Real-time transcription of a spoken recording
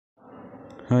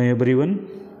Hi everyone,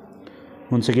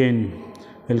 once again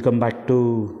welcome back to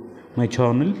my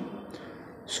channel.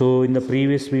 So in the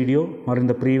previous video or in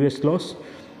the previous class,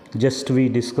 just we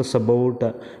discuss about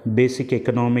basic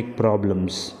economic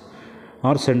problems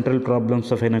or central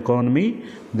problems of an economy.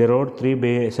 There are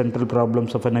three central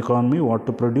problems of an economy: what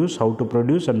to produce, how to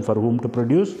produce, and for whom to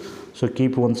produce. So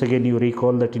keep once again you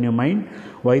recall that in your mind,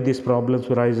 why these problems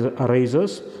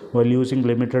arises while using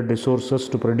limited resources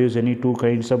to produce any two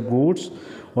kinds of goods,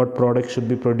 what products should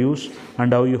be produced,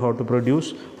 and how you have to produce,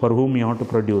 for whom you have to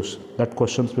produce. That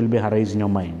questions will be arise in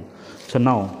your mind. So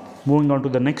now moving on to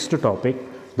the next topic,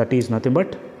 that is nothing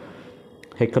but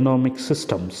economic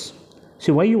systems.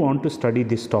 See, why you want to study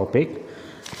this topic?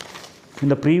 In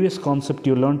the previous concept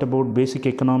you learnt about basic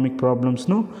economic problems,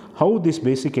 no? How these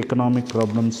basic economic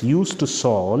problems used to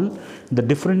solve the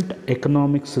different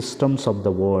economic systems of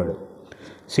the world.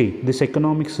 See, these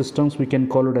economic systems we can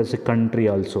call it as a country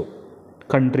also.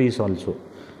 Countries also.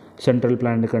 Central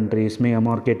planned countries,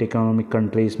 market economic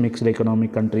countries, mixed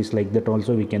economic countries, like that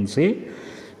also we can say.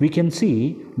 We can see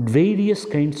various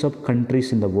kinds of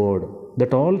countries in the world.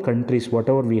 That all countries,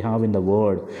 whatever we have in the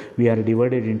world, we are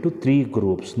divided into three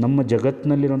groups. ನಮ್ಮ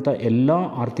ಜಗತ್ತಿನಲ್ಲಿರುವಂಥ ಎಲ್ಲ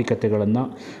ಆರ್ಥಿಕತೆಗಳನ್ನು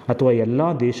ಅಥವಾ ಎಲ್ಲ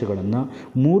ದೇಶಗಳನ್ನು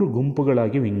ಮೂರು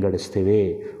ಗುಂಪುಗಳಾಗಿ ವಿಂಗಡಿಸ್ತೇವೆ.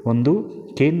 ಒಂದು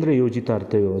ಕೇಂದ್ರ ಯೋಜಿತ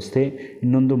ಅರ್ಥವ್ಯವಸ್ಥೆ,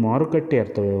 ಇನ್ನೊಂದು ಮಾರುಕಟ್ಟೆ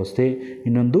ಅರ್ಥವ್ಯವಸ್ಥೆ,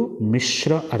 ಇನ್ನೊಂದು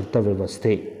ಮಿಶ್ರ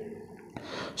ಅರ್ಥವ್ಯವಸ್ಥೆ.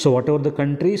 So whatever the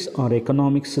countries or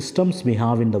economic systems we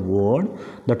have in the world,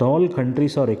 that all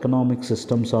countries or economic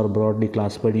systems are broadly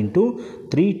classified into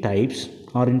three types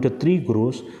or into three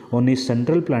groups. One is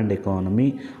central planned economy,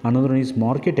 another one is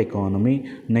market economy,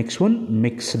 next one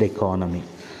mixed economy.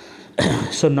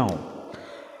 So now,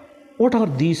 what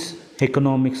are these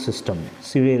economic systems?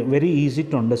 See, very easy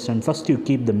to understand. First you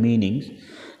keep the meanings.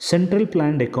 Central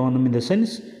planned economy in the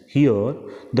sense, here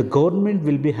the government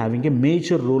will be having a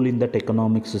major role in that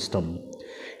economic system.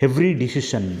 Every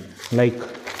decision like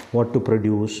what to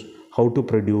produce, how to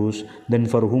produce, then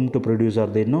for whom to produce, or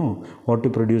they know what to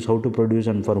produce, how to produce,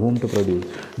 and for whom to produce.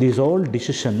 These all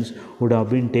decisions would have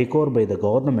been taken over by the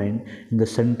government in the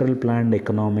central planned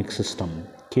economic system.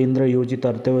 ಕೇಂದ್ರ ಯೋಜಿತ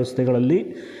ಅರ್ಥವ್ಯವಸ್ಥೆಗಳಲ್ಲಿ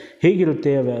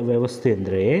ಹೇಗಿರುತ್ತೆ ವ್ಯವಸ್ಥೆ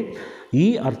ಅಂದರೆ, ಈ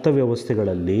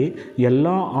ಅರ್ಥವ್ಯವಸ್ಥೆಗಳಲ್ಲಿ ಎಲ್ಲ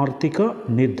ಆರ್ಥಿಕ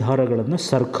ನಿರ್ಧಾರಗಳನ್ನು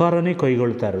ಸರ್ಕಾರನೇ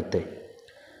ಕೈಗೊಳ್ತಾ ಇರುತ್ತೆ.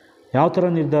 ಯಾವ ಥರ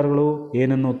ನಿರ್ಧಾರಗಳು?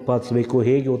 ಏನನ್ನು ಉತ್ಪಾದಿಸಬೇಕು,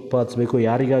 ಹೇಗೆ ಉತ್ಪಾದಿಸಬೇಕು,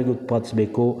 ಯಾರಿಗಾಗಿ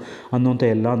ಉತ್ಪಾದಿಸಬೇಕು ಅನ್ನುವಂಥ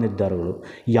ಎಲ್ಲ ನಿರ್ಧಾರಗಳು.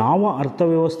 ಯಾವ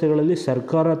ಅರ್ಥವ್ಯವಸ್ಥೆಗಳಲ್ಲಿ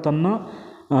ಸರ್ಕಾರ ತನ್ನ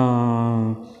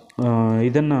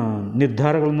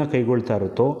ನಿರ್ಧಾರಗಳನ್ನು ಕೈಗೊಳ್ತಾ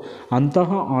ಇರುತ್ತೋ ಅಂತಹ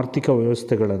ಆರ್ಥಿಕ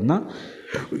ವ್ಯವಸ್ಥೆಗಳನ್ನು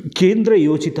ಕೇಂದ್ರ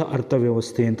ಯೋಜಿತ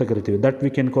ಅರ್ಥವ್ಯವಸ್ಥೆ ಅಂತ ಕರಿತೀವಿ. That we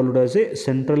can call it as A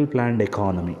central planned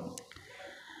economy,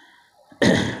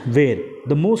 where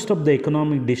the most of the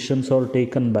economic decisions are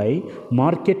taken by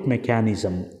market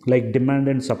mechanism like demand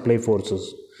and supply forces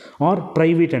or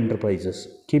private enterprises.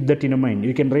 Keep that in your mind.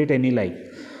 You can write any line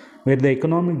where the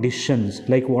economic decisions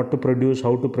like what to produce,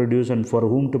 how to produce, and for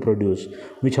whom to produce,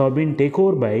 which have been taken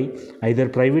over by either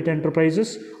private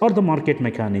enterprises or the market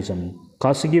mechanism.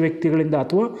 ಖಾಸಗಿ ವ್ಯಕ್ತಿಗಳಿಂದ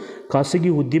ಅಥವಾ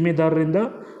ಖಾಸಗಿ ಉದ್ದಿಮೆದಾರರಿಂದ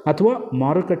ಅಥವಾ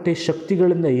ಮಾರುಕಟ್ಟೆ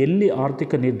ಶಕ್ತಿಗಳಿಂದ ಎಲ್ಲಿ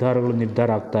ಆರ್ಥಿಕ ನಿರ್ಧಾರ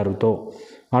ಆಗ್ತಾ ಇರುತ್ತೋ,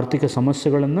 ಆರ್ಥಿಕ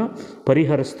ಸಮಸ್ಯೆಗಳನ್ನು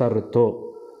ಪರಿಹರಿಸ್ತಾ ಇರುತ್ತೋ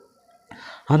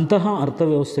ಅಂತಹ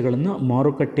ಅರ್ಥವ್ಯವಸ್ಥೆಗಳನ್ನು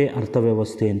ಮಾರುಕಟ್ಟೆ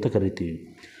ಅರ್ಥವ್ಯವಸ್ಥೆ ಅಂತ ಕರಿತೀವಿ.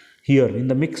 Here in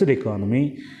the mixed economy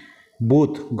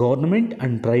both government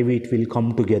and private will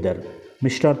come together.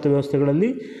 ಮಿಶ್ರ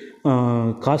ಅರ್ಥವ್ಯವಸ್ಥೆಗಳಲ್ಲಿ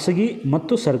ಖಾಸಗಿ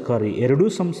ಮತ್ತು ಸರ್ಕಾರಿ ಎರಡೂ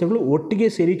ಸಂಸ್ಥೆಗಳು ಒಟ್ಟಿಗೆ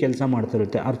ಸೇರಿ ಕೆಲಸ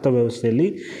ಮಾಡ್ತಿರುತ್ತೆ ಅರ್ಥವ್ಯವಸ್ಥೆಯಲ್ಲಿ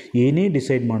ಏನೇ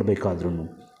decide ಮಾಡಬೇಕಾದ್ರೂ.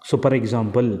 So for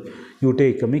example, you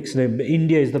take a mixed,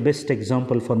 India is the best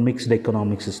example for mixed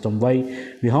economic system. Why?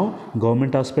 We have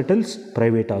government hospitals,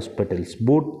 private hospitals,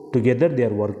 both together they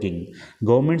are working.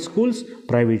 Government schools,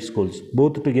 private schools,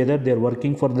 both together they are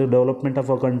working for the development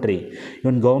of our country.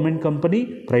 Even government company,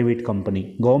 private company,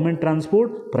 government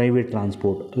transport, private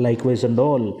transport, likewise and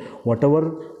all. Whatever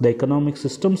the economic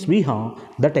systems we have,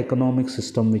 that economic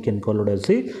system we can call it as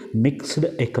a mixed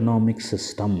economic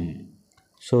system.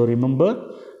 So remember,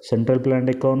 central planned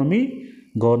economy,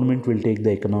 government will take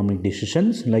the economic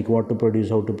decisions like what to produce,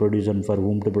 how to produce, and for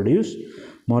whom to produce.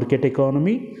 Market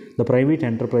economy, the private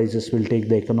enterprises will take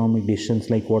the economic decisions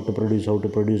like what to produce, how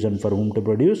to produce, and for whom to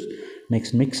produce.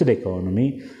 Next, mixed economy,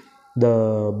 the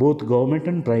both government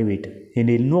and private in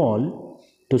involved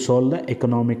to solve the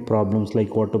economic problems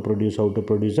like what to produce, how to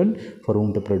produce, and for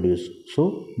whom to produce. So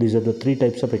these are the three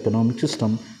types of economic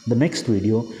system. The next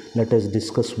video, let us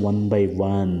discuss one by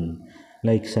one,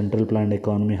 like central planned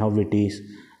economy, how it is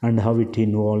and how it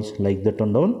involves, like that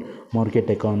and all. Market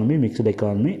economy, mixed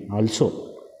economy also.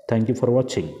 Thank you for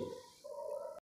watching.